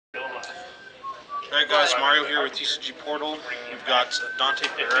Alright guys, Mario here with TCG Portal. We've got Dante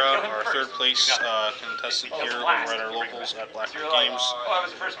Pereira, our third place contestant here over at our locals at Blackwood Games.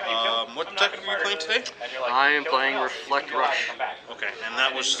 What deck are you playing today? I am playing Reflect Rush. Okay, and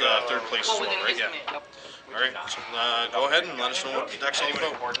that was third place as well, right? Yeah. Alright, so go ahead and let us know what the deck's all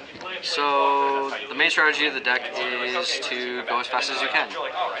about. So, the main strategy of the deck is to go as fast as you can.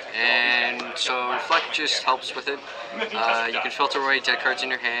 And so Reflect just helps with it. You can filter away dead cards in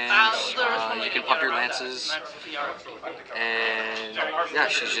your hands, you can pump your lances, and yeah,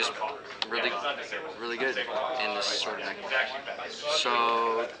 she's just really good in this sort of deck.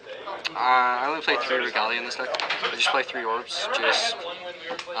 So, I only play 3 Regalia in this deck. I just play 3 orbs.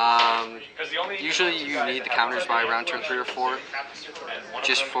 Usually you need the counters by around turn 3 or 4,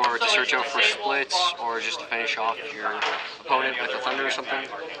 just to search out for splits or just to finish off your opponent with a thunder or something.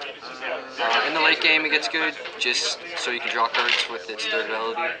 In the late game it gets good, just so you can draw cards with its third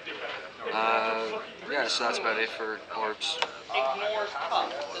ability. Yeah, so that's about it for orbs.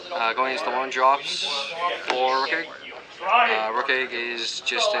 Going into the 1-drops for Rook Egg. Rook Egg is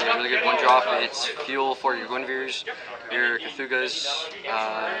just a really good 1-drop. It's fuel for your Guineveres, your Cthulhu's.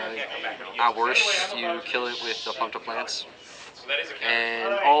 At worst, you kill it with the pumped up lance.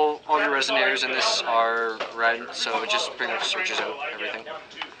 And all your Resonaires in this are red, so it just pretty much searches out everything.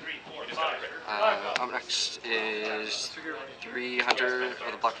 Up next is 3 Hunter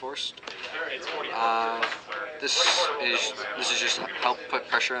of the Black Forest. This is just to help put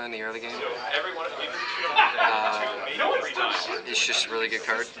pressure in the early game. It's just a really good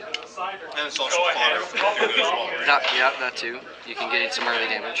card. And it's also fodder for Cthulhu as well, right? Yeah, that too. You can get some early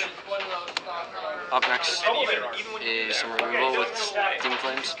damage. Up next is some removal with Demon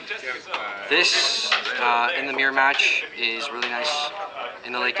Flames. This, in the mirror match, is really nice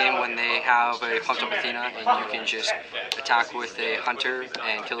in the late game when they have a pumped up Athena and you can just attack with a Hunter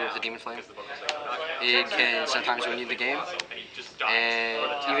and kill it with a Demon Flame. It can sometimes win you the game, and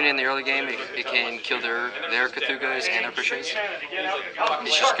even in the early game it can kill their Cthulhu's and their Prishes.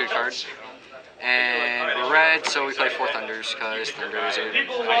 It's just a good card. And we're red, so we play 4 Thunders because Thunders are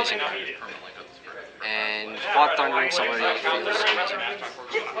amazing card. And Quad Thundering somebody feels amazing.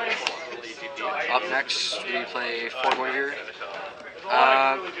 Up next we play 4 Guinevere.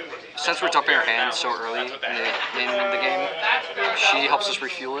 Since we're dumping our hands so early in the game, she helps us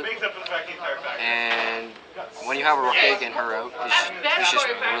refuel it. And when you have a Rook Egg and her out, it's just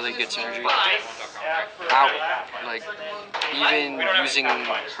really good synergy. Like, even using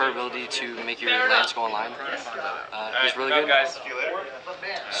her ability to make your lance go online is really good.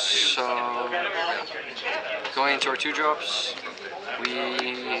 So, going into our 2-drops,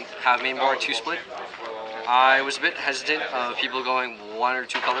 we have main board 2 split. I was a bit hesitant of people going 1 or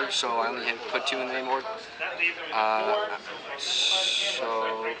 2 colors, so I only put 2 in the main board.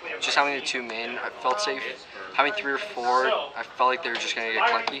 So just having the 2 main, I felt safe. Having 3 or 4, I felt like they were just going to get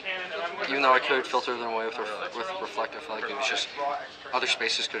clunky. Even though I could filter them away with Reflect, I felt like it was just other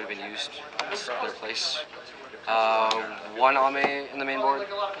spaces could have been used in their place. 1 Ame in the main board.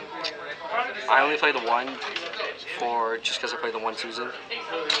 I only play the 1 just because I play the 1 Susan,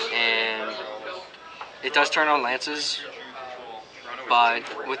 and it does turn on lances, but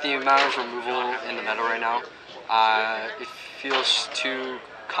with the amount of removal in the meta right now, it feels too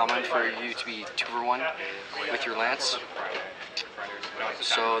common for you to be 2 for 1 with your lance.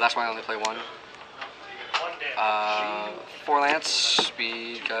 So that's why I only play 1. 4 lance,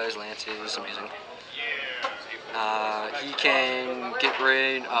 because lance is amazing. He can get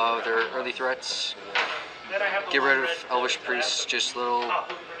rid of their early threats, get rid of Elvish Priests, just little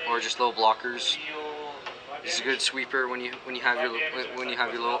blockers. He's a good sweeper when you have your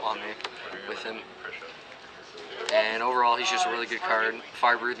little Ame with him. And overall, he's just a really good card.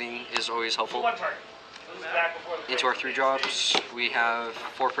 Fire Breathing is always helpful. Into our 3-drops, we have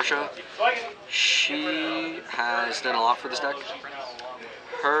 4 Prisha. She has done a lot for this deck.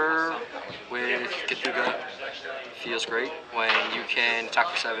 Her with Cthulhu feels great when you can attack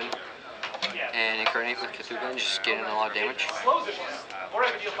for 7 and incarnate with Cthulhu and just get in a lot of damage.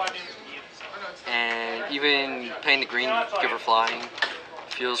 And even paying the green, give her flying,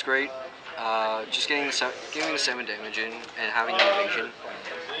 feels great. Just giving the 7 damage in and having the evasion,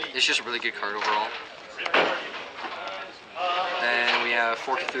 it's just a really good card overall. Then we have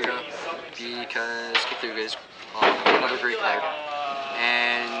 4 Cthulhu, because Cthulhu is another great card.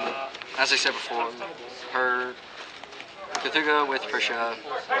 And as I said before, her Cthulhu with Prisha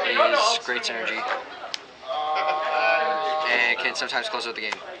is great synergy and can sometimes close out the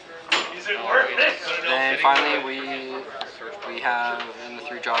game. Then finally we have in the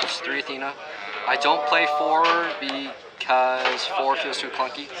 3-drops 3 Athena. I don't play 4 because 4 feels too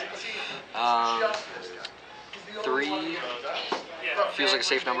clunky. 3 feels like a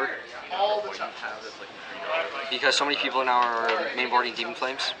safe number because so many people now are mainboarding Demon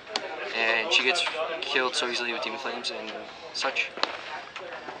Flames, and she gets killed so easily with Demon Flames and such.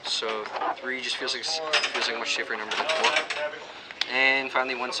 So 3 just feels like a much safer number than 4. And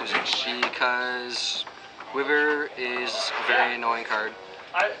finally 1 Susan, because Quiver is a very annoying card.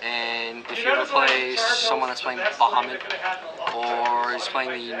 And if you ever play someone that's playing Bahamut or is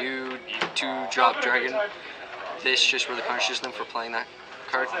playing the new 2-drop Dragon, this just really punishes them for playing that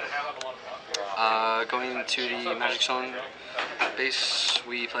card. Going to the Magic Zone base,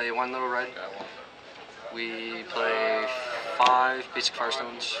 we play 1 little red. We play 5 basic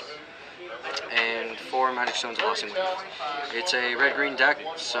Firestones and 4 Magic Stones of Lost in Wave. It's a red-green deck,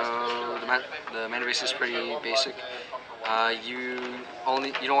 so the mana base is pretty basic. You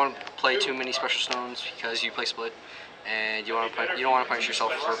don't want to play too many special stones because you play split, and you don't want to punish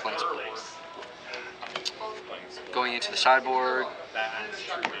yourself for playing split. Going into the sideboard,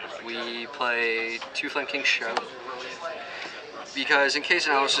 we play 2 Flame King Shout, because in case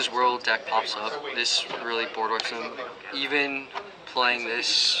Analysis World deck pops up, this really board wipes them. Even playing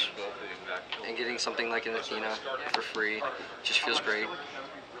this and getting something like an Athena for free just feels great.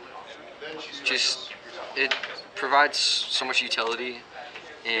 It provides so much utility,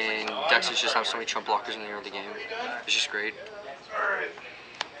 and decks that just have so many trump blockers in the early game. It's just great.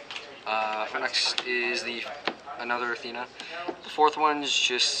 Next is another Athena. The 4th one's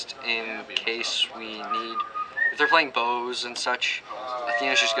just in case we need. If they're playing bows and such,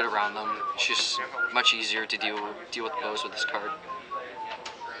 Athena's just good around them. It's just much easier to deal with bows with this card.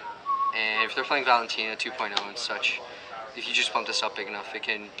 And if they're playing Valentina 2.0 and such, if you just pump this up big enough, it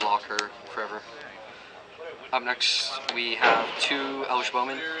can block her forever. Up next, we have 2 Elvish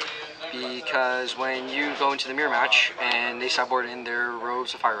Bowmen, because when you go into the mirror match and they sideboard in their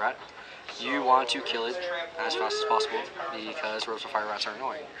Robes of Fire Rat, you want to kill it as fast as possible, because Robes of Fire Rats are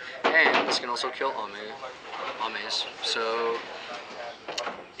annoying. And this can also kill Ames. So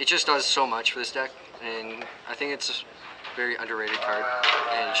it just does so much for this deck, and I think it's a very underrated card,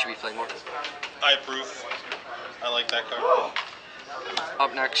 and it should be played more. I approve. I like that card.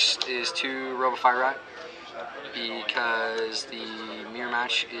 Up next is 2 Robe of Fire Rat, because the mirror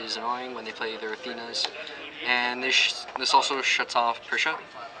match is annoying when they play their Athenas, and this also shuts off Prisha.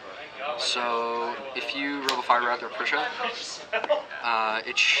 So if you Robe of Fire Rat their Prisha,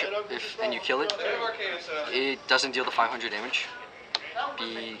 and you kill it, it doesn't deal the 500 damage,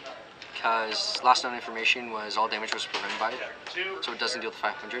 because last known information was all damage was prevented by it, so it doesn't deal the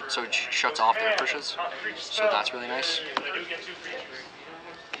 500, so it shuts off their Prishas, so that's really nice.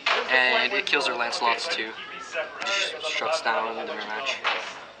 And it kills their Lancelots too. It just shuts down the mirror match.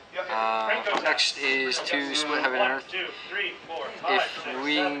 Next is 2 Split Heaven and Earth. If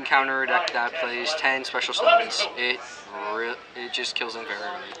we encounter a deck that plays 10 special stones, it just kills them very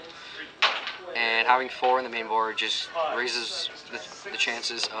early. And having 4 in the main board just raises the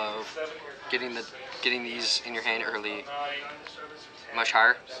chances of getting these in your hand early much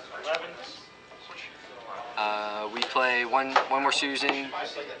higher. We play one more Susan in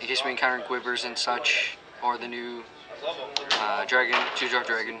case we encounter Gwibers and such, or the new Dragon, 2-drop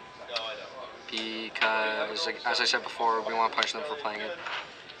Dragon, because, as I said before, we want to punish them for playing it.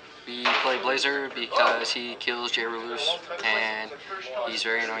 We play Blazer because he kills J-Rulers, and he's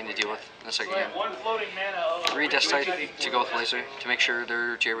very annoying to deal with in the second game. 3 Death Type to go with Blazer to make sure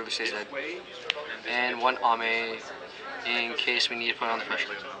their J-Ruler stays dead, and 1 Ame in case we need to put on the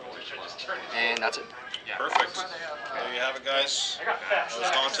pressure. And that's it. Perfect. There you have it, guys. That was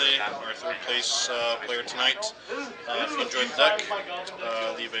Dante, our 3rd place player tonight. If you enjoyed the deck,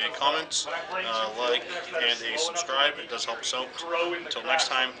 leave a comment, like, and a subscribe. It does help us out. Until next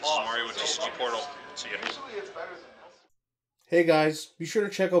time, this is Mario with TCG Portal. See ya. Hey guys, be sure to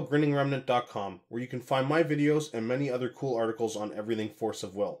check out GrinningRemnant.com, where you can find my videos and many other cool articles on everything Force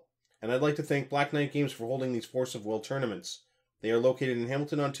of Will. And I'd like to thank Black Knight Games for holding these Force of Will tournaments. They are located in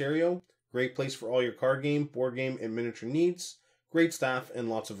Hamilton, Ontario. Great place for all your card game, board game, and miniature needs. Great staff and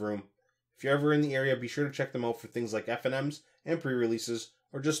lots of room. If you're ever in the area, be sure to check them out for things like FNMs and pre-releases,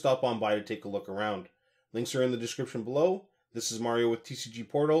 or just stop on by to take a look around. Links are in the description below. This is Mario with TCG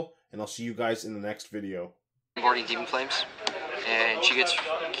Portal, and I'll see you guys in the next video. Boarding Demon Flames, and she gets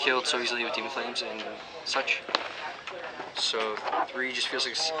killed so easily with Demon Flames and such. So 3 just feels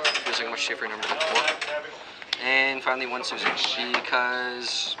like a much safer number than 4. And finally 1 Susan,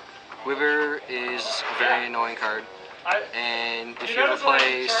 because Quiver is a very annoying card, and if you ever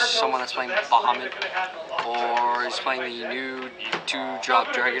play someone that's playing Bahamut or is playing the new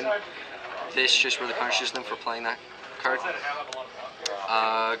 2-drop Dragon, this just really punishes them for playing that card.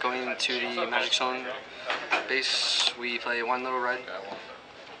 Going to the Magic Stone base, we play 1 little red.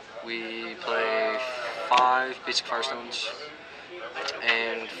 We play 5 basic Firestones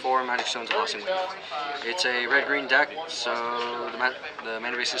and 4 Magic Stones of Blasting Wave. It's a red-green deck, so the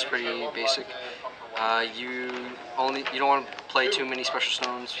mana base is pretty basic. You don't want to play too many special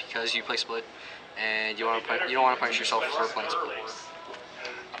stones because you play split, and you don't want to punish yourself for playing split.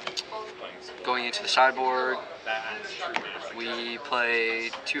 Going into the sideboard, we play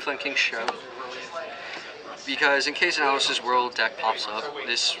 2 Flame King Shout, because in case Analysis World deck pops up,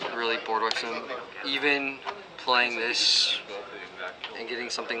 this really board wipes them. Even playing this and getting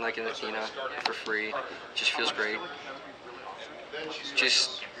something like an Athena for free just feels great.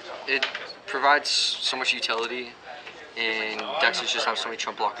 It provides so much utility, and decks that just have so many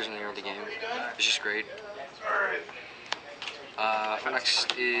trump blockers in the early game. It's just great.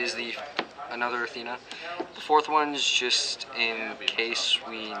 Next is another Athena. The 4th one's just in case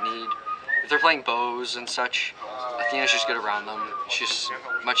we need. If they're playing bows and such, Athena's just good around them. It's just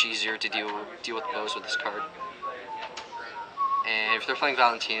much easier to deal with bows with this card. And if they're playing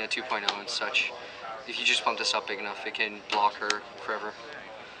Valentina 2.0 and such, if you just pump this up big enough, it can block her forever.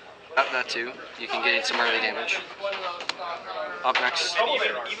 That too, you can get some early damage. Up next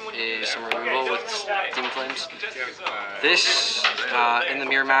is some removal with Demon Flames. This, in the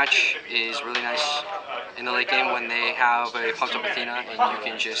mirror match, is really nice in the late game when they have a pumped up Athena and you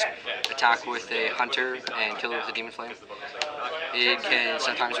can just attack with a Hunter and kill it with a Demon Flame. It can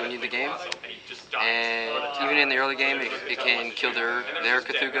sometimes win you the game, and even in the early game, it can kill their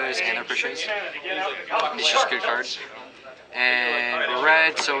Cthulhu's and their Prishes. It's just a good card. And we're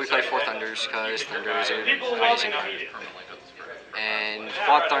red, so we play 4 Thunders, because Thunder is an amazing card. And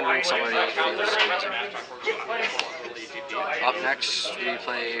Blood Thundering somebody feels amazing. Up next, we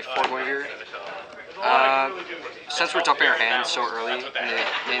play 4 Guinevere. Since we're dumping our hand so early in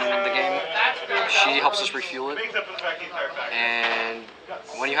the game, she helps us refuel it. And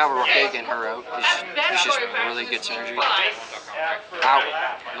when you have a Rock Egg and her out, it's just really good synergy.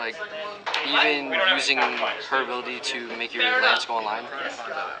 Like, even using her ability to make your lands go online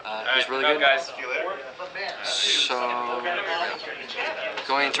is really good. So,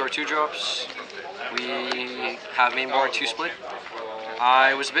 going into our 2-drops, we have main board 2 split.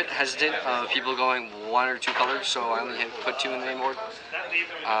 I was a bit hesitant of people going 1 or 2 colors, so I only put 2 in the main board.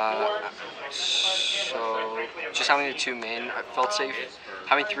 So just having the 2 main, I felt safe.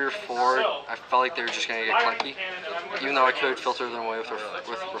 Having 3 or 4, I felt like they were just going to get clunky. Even though I could filter them away with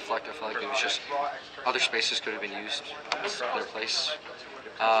Reflect, I felt like it was just other spaces could have been used in their place.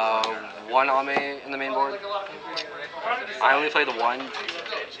 1 Ame in the main board. I only play the 1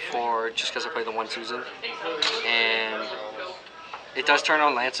 just because I play the 1 Susan, and it does turn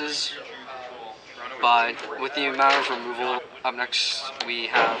on lances, but with the amount of removal. Up next, we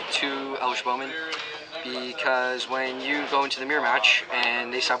have 2 Elvish Bowmen, because when you go into the mirror match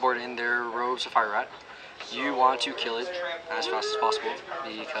and they sideboard in their Robes of Fire Rat, you want to kill it as fast as possible,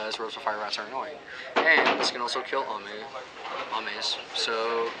 because Robes of Fire Rats are annoying. And this can also kill Ames.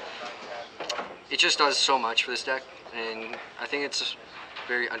 So it just does so much for this deck, and I think it's a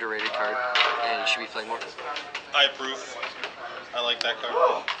very underrated card, and it should be played more. I approve. I like that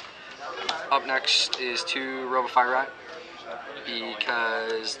card. Up next is 2 Robe of Fire Rat,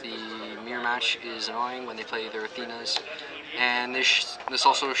 because the mirror match is annoying when they play their Athenas, and this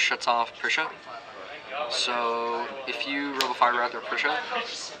also shuts off Prisha. So if you Robe of Fire Rat their Prisha,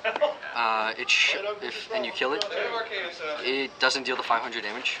 and you kill it, it doesn't deal the 500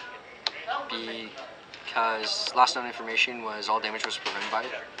 damage, because last known information was all damage was prevented by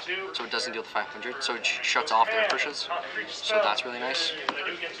it, so it doesn't deal the 500, so it shuts off their Prishas, so that's really nice.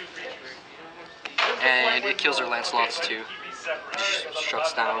 And it kills their Lancelots too, it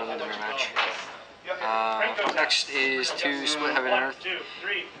shuts down the mirror match. Next is 2 Split Heaven and Earth.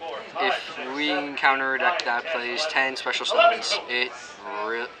 If we encounter a deck that plays 10 special stones, it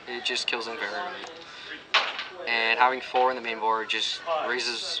just kills them very early. And having 4 in the main board just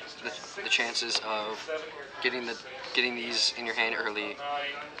raises the chances of getting these in your hand early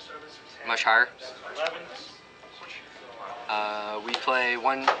much higher. We play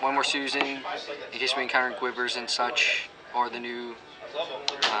one more Susan in case we encounter Gwibbers and such, or the new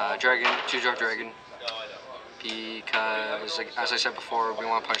Dragon, 2-drop Dragon, because, as I said before, we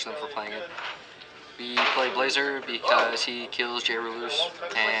want to punish them for playing it. We play Blazer because he kills J-Rulers,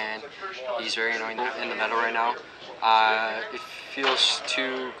 and he's very annoying in the meta right now. It feels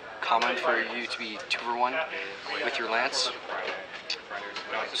too common for you to be 2 for 1 with your Lance,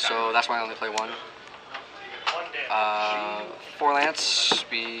 so that's why I only play 1. 4 Lance,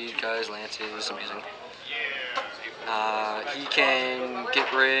 because Lance is amazing. He can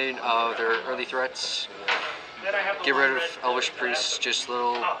get rid of their early threats, get rid of Elvish Priests, just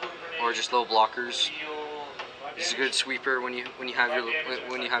little blockers. He's a good sweeper when you have your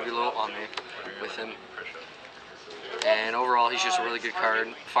little Ame with him. And overall, he's just a really good card.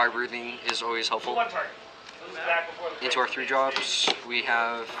 Fire Breathing is always helpful. Into our 3 drops, we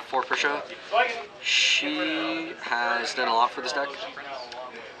have 4 Prisha. She has done a lot for this deck.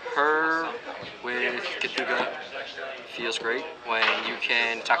 Her with Cthulhu feels great when you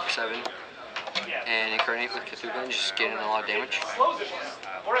can attack for 7 and incarnate with Cthulhu and just get in a lot of damage.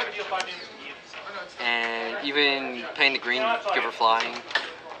 And even paying the green, give her flying,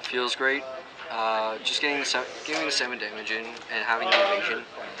 feels great. Just giving the 7 damage in and having the evasion,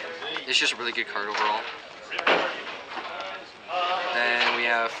 it's just a really good card overall. Then we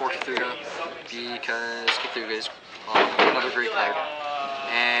have 4 Cthulhu because Cthulhu is another great card.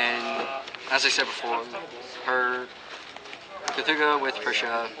 And as I said before, her Cthulhu with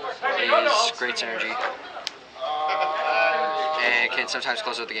Prisha is great synergy and can sometimes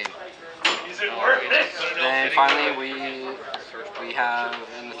close out the game. Then finally we have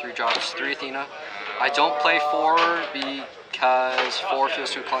in the 3 drops 3 Athena. I don't play 4 because 4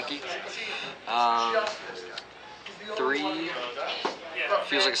 feels too clunky. 3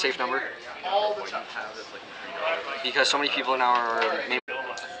 feels like a safe number because so many people now are maybe.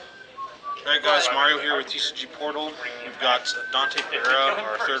 Alright guys, Mario here with TCG Portal. We've got Dante Pereira,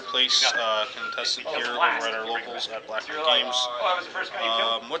 our 3rd place contestant here over at our locals at Black Knight Games.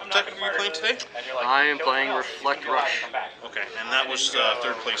 What deck are you playing today? I am playing Reflect Rush. Okay, and that was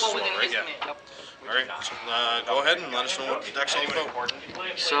 3rd place as well, right? Yeah. Alright, so go ahead and let us know what the deck's all about.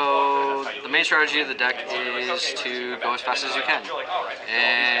 So, the main strategy of the deck is to go as fast as you can.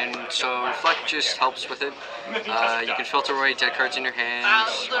 And so, Reflect just helps with it. You can filter away dead cards in your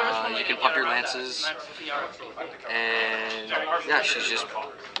hands, you can pump your lances, and yeah, she's just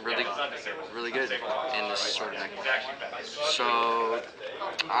really good in this sort of deck. So,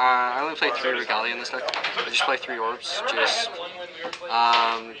 I only play 3 Regalia in this deck. I just play 3 Orbs,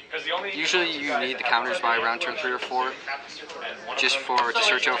 usually you need the counters by around turn 3 or 4, just to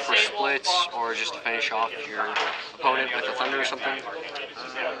search out for splits or just to finish off your opponent with a Thunder or something.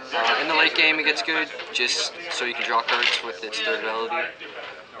 In the late game it gets good, just so you can draw cards with its 3rd ability.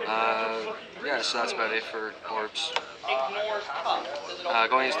 Yeah, so that's about it for Orbs.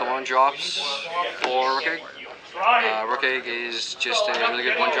 Going into the 1 drops for Rook Egg. Rook Egg is just a really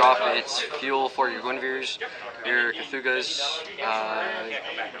good 1 drop. It's fuel for your Guinevere's, your Cthulhu's.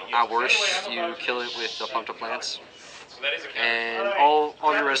 At worst, you kill it with the pumped up lance. And all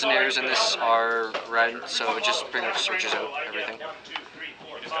your Resonators in this are red, so it just pretty much searches out everything.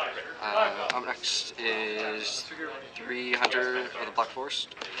 Up next is 3 Hunter of the Black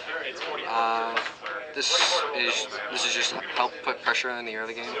Forest. This is just help put pressure in the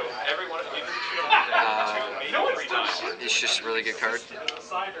early game. It's just a really good card.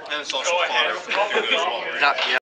 And it's also fodder for Cthulhu as well, right? Yeah.